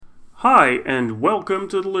Hi, and welcome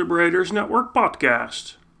to the Liberators Network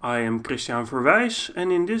podcast. I am Christian Verwijs,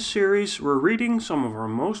 and in this series we're reading some of our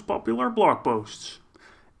most popular blog posts.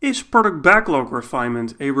 Is product backlog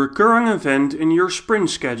refinement a recurring event in your sprint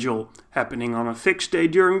schedule, happening on a fixed day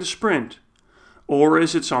during the sprint? Or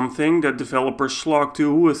is it something that developers slog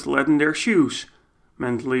to with lead in their shoes,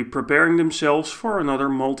 mentally preparing themselves for another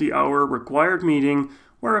multi-hour required meeting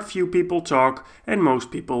where a few people talk and most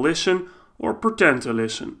people listen or pretend to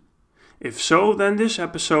listen? If so, then this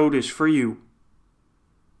episode is for you.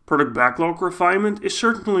 Product backlog refinement is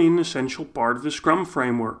certainly an essential part of the Scrum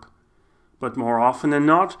framework, but more often than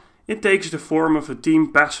not, it takes the form of a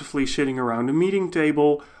team passively sitting around a meeting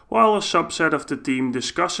table while a subset of the team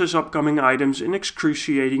discusses upcoming items in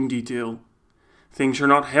excruciating detail. Things are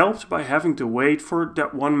not helped by having to wait for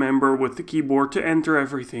that one member with the keyboard to enter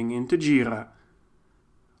everything into Jira.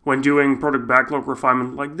 When doing product backlog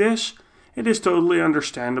refinement like this, it is totally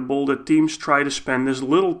understandable that teams try to spend as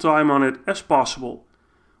little time on it as possible,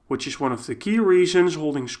 which is one of the key reasons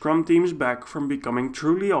holding Scrum teams back from becoming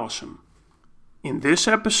truly awesome. In this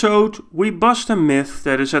episode, we bust a myth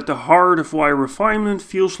that is at the heart of why refinement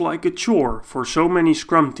feels like a chore for so many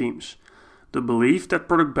Scrum teams. The belief that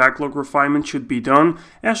product backlog refinement should be done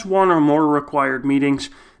as one or more required meetings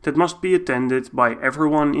that must be attended by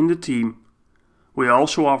everyone in the team. We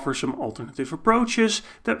also offer some alternative approaches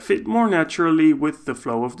that fit more naturally with the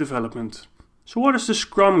flow of development. So what does the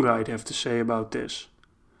Scrum Guide have to say about this?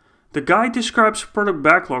 The guide describes product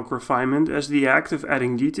backlog refinement as the act of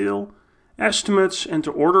adding detail, estimates, and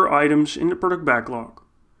to order items in the product backlog.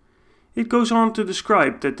 It goes on to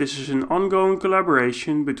describe that this is an ongoing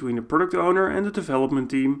collaboration between the product owner and the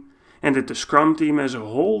development team, and that the Scrum team as a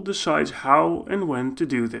whole decides how and when to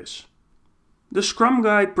do this. The Scrum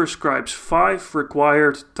Guide prescribes 5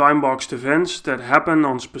 required time-boxed events that happen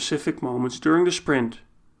on specific moments during the sprint.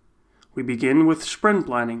 We begin with sprint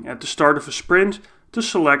planning at the start of a sprint to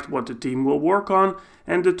select what the team will work on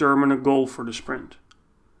and determine a goal for the sprint.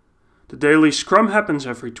 The daily Scrum happens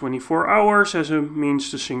every 24 hours as a means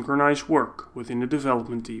to synchronize work within the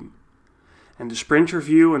development team. And the sprint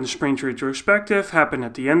review and the sprint retrospective happen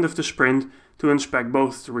at the end of the sprint to inspect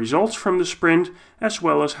both the results from the sprint as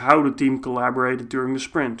well as how the team collaborated during the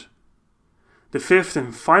sprint. The 5th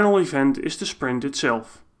and final event is the sprint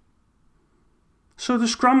itself. So the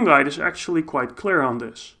Scrum Guide is actually quite clear on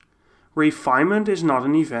this. Refinement is not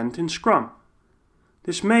an event in Scrum.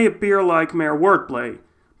 This may appear like mere wordplay,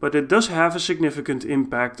 but it does have a significant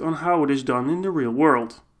impact on how it is done in the real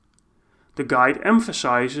world. The guide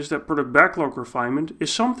emphasizes that product backlog refinement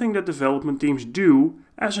is something that development teams do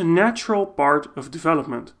as a natural part of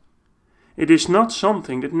development. It is not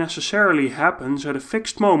something that necessarily happens at a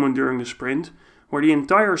fixed moment during the sprint where the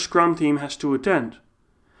entire Scrum team has to attend.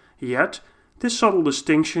 Yet, this subtle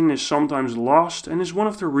distinction is sometimes lost and is one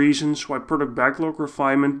of the reasons why product backlog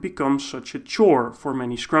refinement becomes such a chore for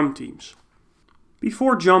many Scrum teams.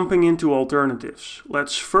 Before jumping into alternatives,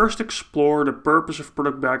 let's first explore the purpose of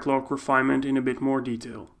product backlog refinement in a bit more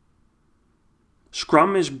detail.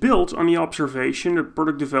 Scrum is built on the observation that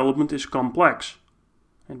product development is complex,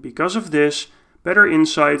 and because of this, better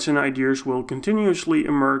insights and ideas will continuously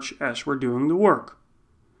emerge as we're doing the work.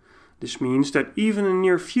 This means that even the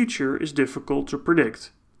near future is difficult to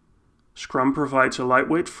predict. Scrum provides a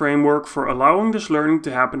lightweight framework for allowing this learning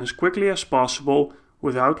to happen as quickly as possible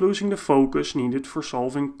without losing the focus needed for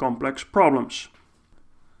solving complex problems.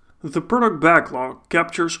 The product backlog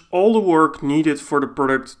captures all the work needed for the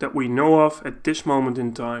product that we know of at this moment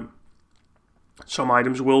in time. Some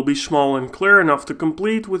items will be small and clear enough to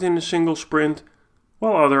complete within a single sprint,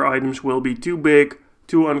 while other items will be too big,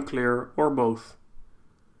 too unclear, or both.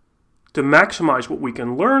 To maximize what we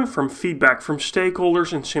can learn from feedback from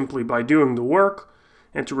stakeholders and simply by doing the work,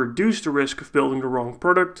 and to reduce the risk of building the wrong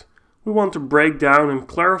product, we want to break down and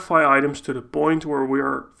clarify items to the point where we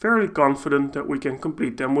are fairly confident that we can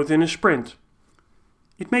complete them within a sprint.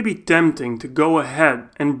 It may be tempting to go ahead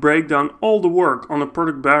and break down all the work on a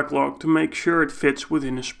product backlog to make sure it fits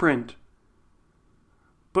within a sprint.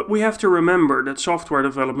 But we have to remember that software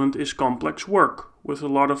development is complex work, with a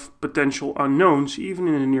lot of potential unknowns even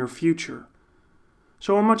in the near future.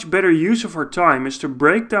 So a much better use of our time is to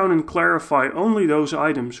break down and clarify only those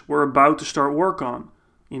items we're about to start work on,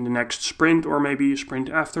 in the next sprint or maybe a sprint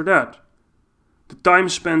after that. The time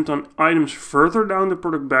spent on items further down the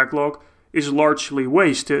product backlog is largely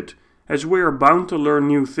wasted, as we are bound to learn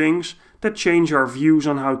new things that change our views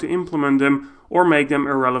on how to implement them or make them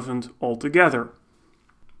irrelevant altogether.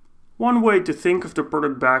 One way to think of the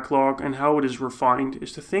product backlog and how it is refined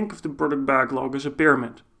is to think of the product backlog as a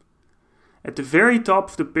pyramid. At the very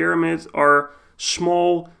top of the pyramid are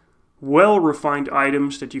small, well-refined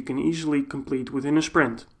items that you can easily complete within a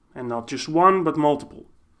sprint, and not just one but multiple.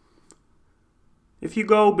 If you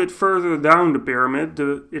go a bit further down the pyramid,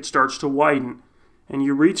 it starts to widen, and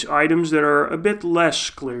you reach items that are a bit less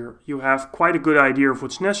clear. You have quite a good idea of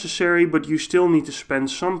what's necessary, but you still need to spend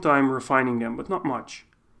some time refining them, but not much.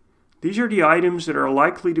 These are the items that are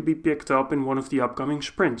likely to be picked up in one of the upcoming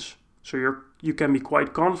sprints, so you can be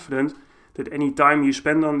quite confident that any time you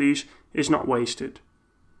spend on these is not wasted.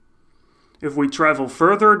 If we travel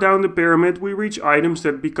further down the pyramid, we reach items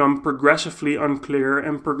that become progressively unclear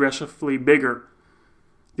and progressively bigger.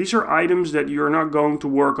 These are items that you're not going to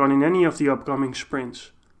work on in any of the upcoming sprints.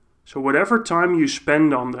 So whatever time you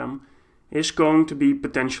spend on them is going to be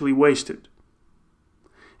potentially wasted.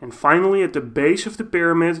 And finally, at the base of the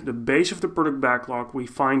pyramid, the base of the product backlog, we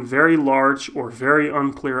find very large or very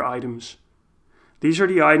unclear items. These are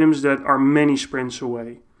the items that are many sprints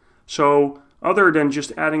away. So other than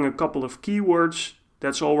just adding a couple of keywords,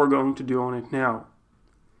 that's all we're going to do on it now.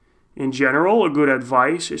 In general, a good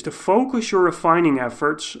advice is to focus your refining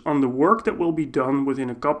efforts on the work that will be done within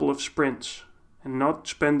a couple of sprints, and not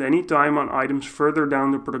spend any time on items further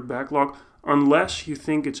down the product backlog unless you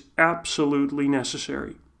think it's absolutely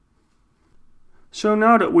necessary. So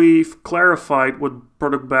now that we've clarified what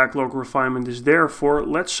product backlog refinement is there for,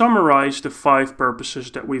 let's summarize the 5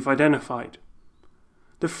 purposes that we've identified.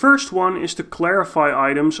 The first one is to clarify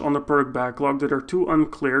items on the product backlog that are too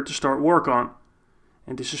unclear to start work on.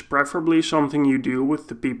 And this is preferably something you do with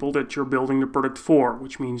the people that you're building the product for,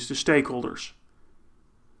 which means the stakeholders.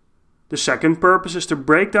 The second purpose is to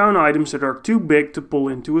break down items that are too big to pull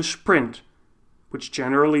into a sprint, which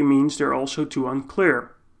generally means they're also too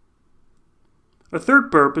unclear. A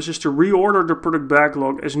third purpose is to reorder the product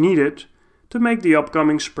backlog as needed to make the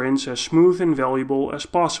upcoming sprints as smooth and valuable as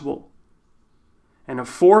possible. And a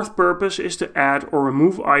fourth purpose is to add or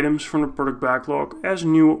remove items from the product backlog as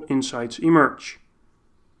new insights emerge.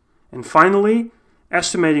 And finally,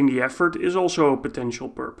 estimating the effort is also a potential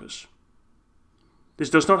purpose. This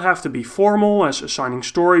does not have to be formal, as assigning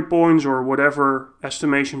story points or whatever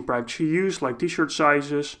estimation practice you use, like t-shirt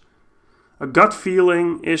sizes. A gut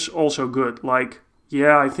feeling is also good, like,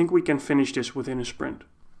 yeah, I think we can finish this within a sprint.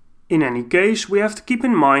 In any case, we have to keep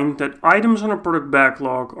in mind that items on a product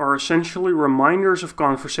backlog are essentially reminders of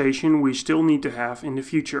conversation we still need to have in the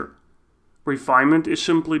future. Refinement is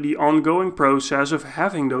simply the ongoing process of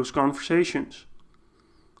having those conversations.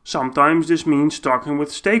 Sometimes this means talking with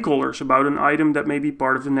stakeholders about an item that may be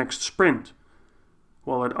part of the next sprint,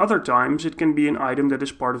 while at other times it can be an item that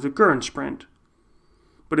is part of the current sprint.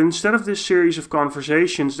 But instead of this series of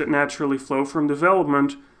conversations that naturally flow from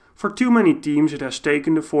development, for too many teams it has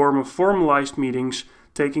taken the form of formalized meetings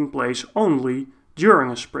taking place only during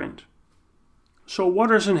a sprint. So what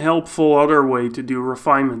is a helpful other way to do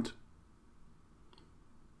refinement?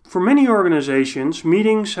 For many organizations,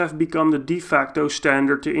 meetings have become the de facto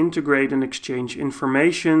standard to integrate and exchange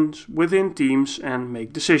information within teams and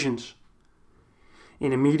make decisions.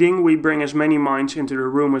 In a meeting, we bring as many minds into the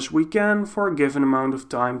room as we can for a given amount of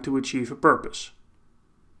time to achieve a purpose.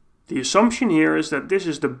 The assumption here is that this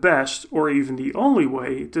is the best or even the only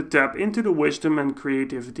way to tap into the wisdom and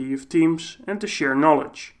creativity of teams and to share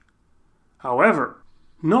knowledge. However,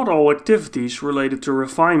 not all activities related to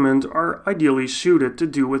refinement are ideally suited to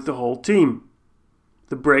do with the whole team.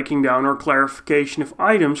 The breaking down or clarification of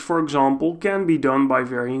items, for example, can be done by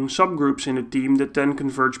varying subgroups in a team that then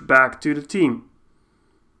converge back to the team.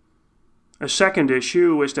 A second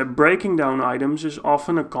issue is that breaking down items is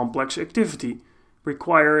often a complex activity,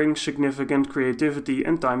 requiring significant creativity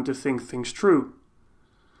and time to think things through.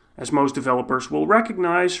 As most developers will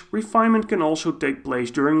recognize, refinement can also take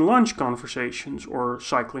place during lunch conversations, or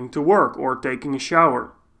cycling to work, or taking a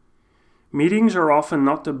shower. Meetings are often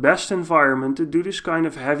not the best environment to do this kind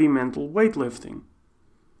of heavy mental weightlifting.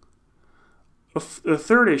 A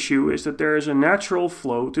third issue is that there is a natural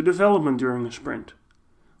flow to development during a sprint.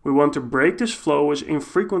 We want to break this flow as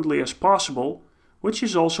infrequently as possible, which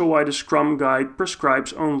is also why the Scrum Guide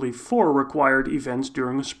prescribes only 4 required events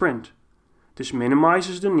during a sprint. This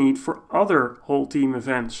minimizes the need for other whole team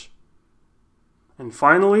events. And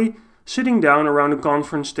finally, sitting down around a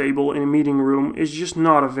conference table in a meeting room is just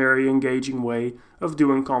not a very engaging way of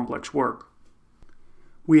doing complex work.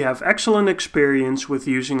 We have excellent experience with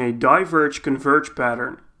using a diverge-converge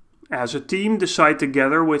pattern. As a team, decide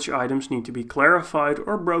together which items need to be clarified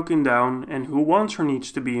or broken down and who wants or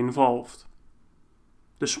needs to be involved.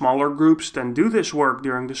 The smaller groups then do this work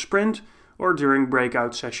during the sprint or during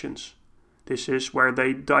breakout sessions. This is where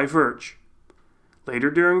they diverge. Later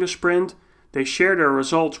during the sprint, they share their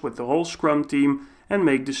results with the whole Scrum team and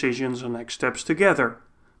make decisions on next steps together,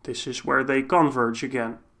 This is where they converge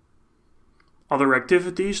again. Other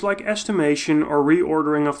activities like estimation or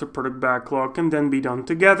reordering of the product backlog can then be done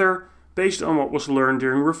together based on what was learned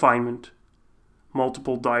during refinement.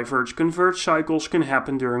 Multiple diverge-converge cycles can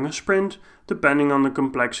happen during a sprint, depending on the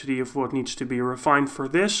complexity of what needs to be refined for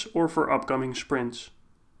this or for upcoming sprints.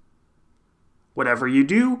 Whatever you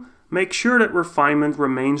do, make sure that refinement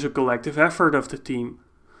remains a collective effort of the team.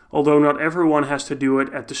 Although not everyone has to do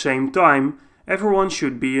it at the same time, everyone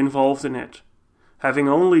should be involved in it. Having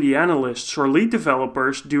only the analysts or lead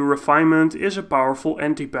developers do refinement is a powerful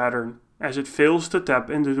anti-pattern, as it fails to tap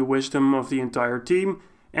into the wisdom of the entire team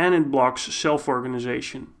and it blocks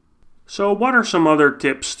self-organization. So what are some other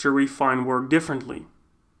tips to refine work differently?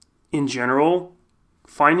 In general,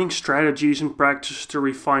 finding strategies and practices to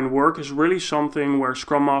refine work is really something where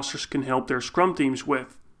Scrum Masters can help their Scrum teams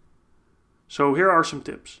with. So here are some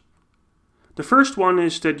tips. The first one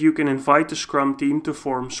is that you can invite the Scrum team to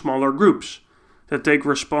form smaller groups that take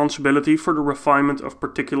responsibility for the refinement of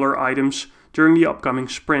particular items during the upcoming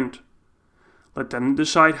sprint. Let them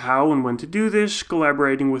decide how and when to do this,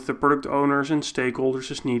 collaborating with the product owners and stakeholders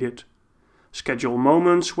as needed. Schedule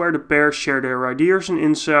moments where the pairs share their ideas and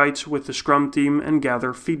insights with the Scrum team and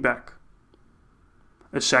gather feedback.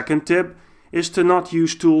 A second tip is to not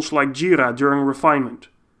use tools like Jira during refinement.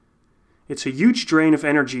 It's a huge drain of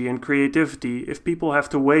energy and creativity if people have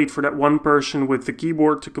to wait for that one person with the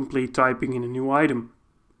keyboard to complete typing in a new item.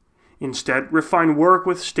 Instead, refine work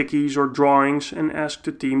with stickies or drawings and ask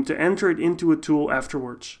the team to enter it into a tool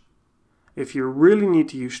afterwards. If you really need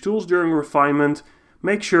to use tools during refinement,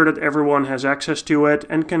 make sure that everyone has access to it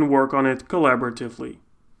and can work on it collaboratively.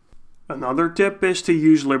 Another tip is to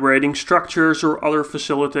use liberating structures or other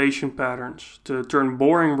facilitation patterns to turn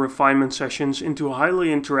boring refinement sessions into highly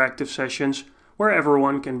interactive sessions where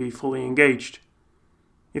everyone can be fully engaged.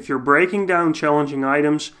 If you're breaking down challenging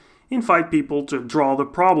items, invite people to draw the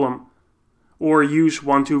problem, or use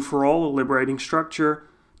 1-2-for-all, a liberating structure,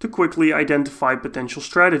 to quickly identify potential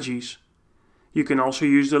strategies. You can also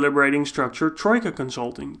use the liberating structure Troika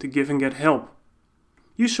Consulting to give and get help.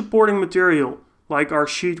 Use supporting material, like our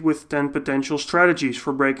sheet with 10 potential strategies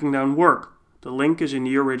for breaking down work. The link is in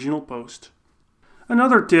the original post.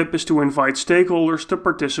 Another tip is to invite stakeholders to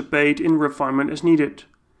participate in refinement as needed.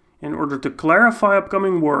 In order to clarify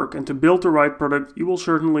upcoming work and to build the right product, you will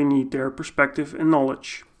certainly need their perspective and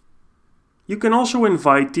knowledge. You can also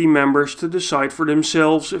invite team members to decide for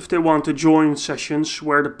themselves if they want to join sessions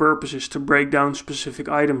where the purpose is to break down specific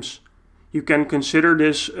items. You can consider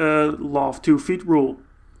this a law of 2 feet rule.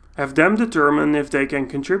 Have them determine if they can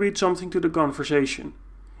contribute something to the conversation.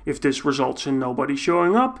 If this results in nobody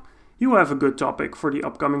showing up, you have a good topic for the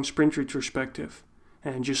upcoming sprint retrospective.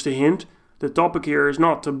 And just a hint, the topic here is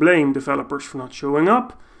not to blame developers for not showing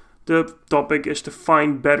up. The topic is to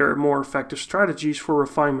find better, more effective strategies for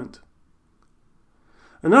refinement.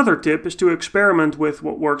 Another tip is to experiment with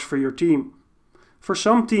what works for your team. For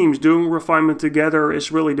some teams, doing refinement together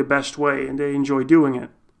is really the best way and they enjoy doing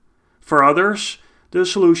it. For others, the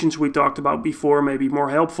solutions we talked about before may be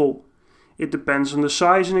more helpful. It depends on the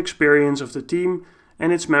size and experience of the team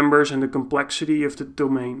and its members and the complexity of the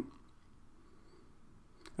domain.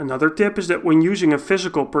 Another tip is that when using a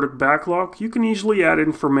physical product backlog, you can easily add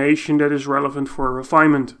information that is relevant for a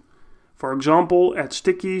refinement. For example, add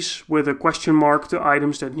stickies with a question mark to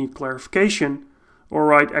items that need clarification, or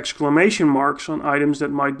write exclamation marks on items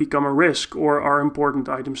that might become a risk or are important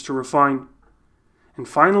items to refine. And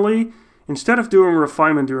finally, instead of doing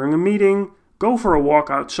refinement during a meeting, go for a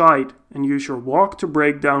walk outside and use your walk to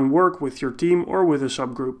break down work with your team or with a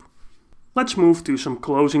subgroup. Let's move to some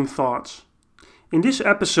closing thoughts. In this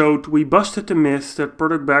episode, we busted the myth that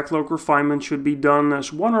product backlog refinement should be done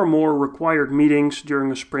as one or more required meetings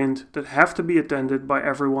during a sprint that have to be attended by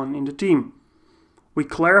everyone in the team. We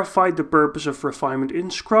clarified the purpose of refinement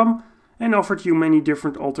in Scrum and offered you many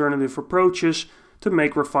different alternative approaches to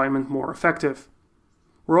make refinement more effective.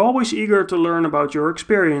 We're always eager to learn about your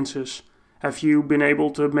experiences. Have you been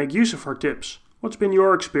able to make use of our tips? What's been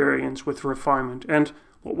your experience with refinement and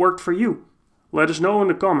what worked for you? Let us know in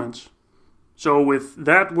the comments. So with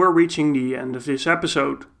that, we're reaching the end of this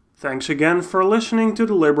episode. Thanks again for listening to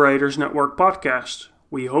the Liberators Network podcast.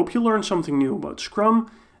 We hope you learned something new about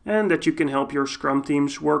Scrum and that you can help your Scrum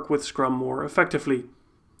teams work with Scrum more effectively.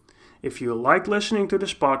 If you like listening to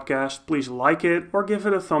this podcast, please like it or give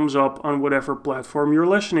it a thumbs up on whatever platform you're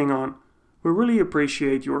listening on. We really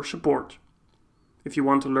appreciate your support. If you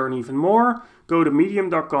want to learn even more, go to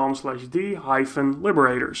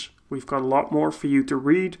medium.com/the-liberators. We've got a lot more for you to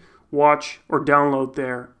read, watch, or download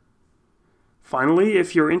there. Finally,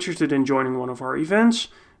 if you're interested in joining one of our events,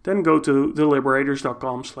 then go to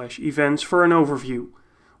theliberators.com/events for an overview.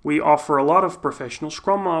 We offer a lot of Professional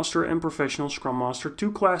Scrum Master and Professional Scrum Master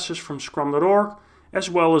 2 classes from Scrum.org, as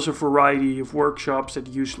well as a variety of workshops that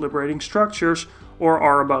use liberating structures or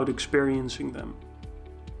are about experiencing them.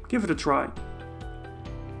 Give it a try.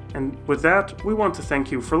 And with that, we want to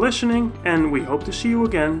thank you for listening, and we hope to see you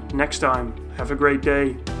again next time. Have a great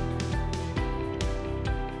day.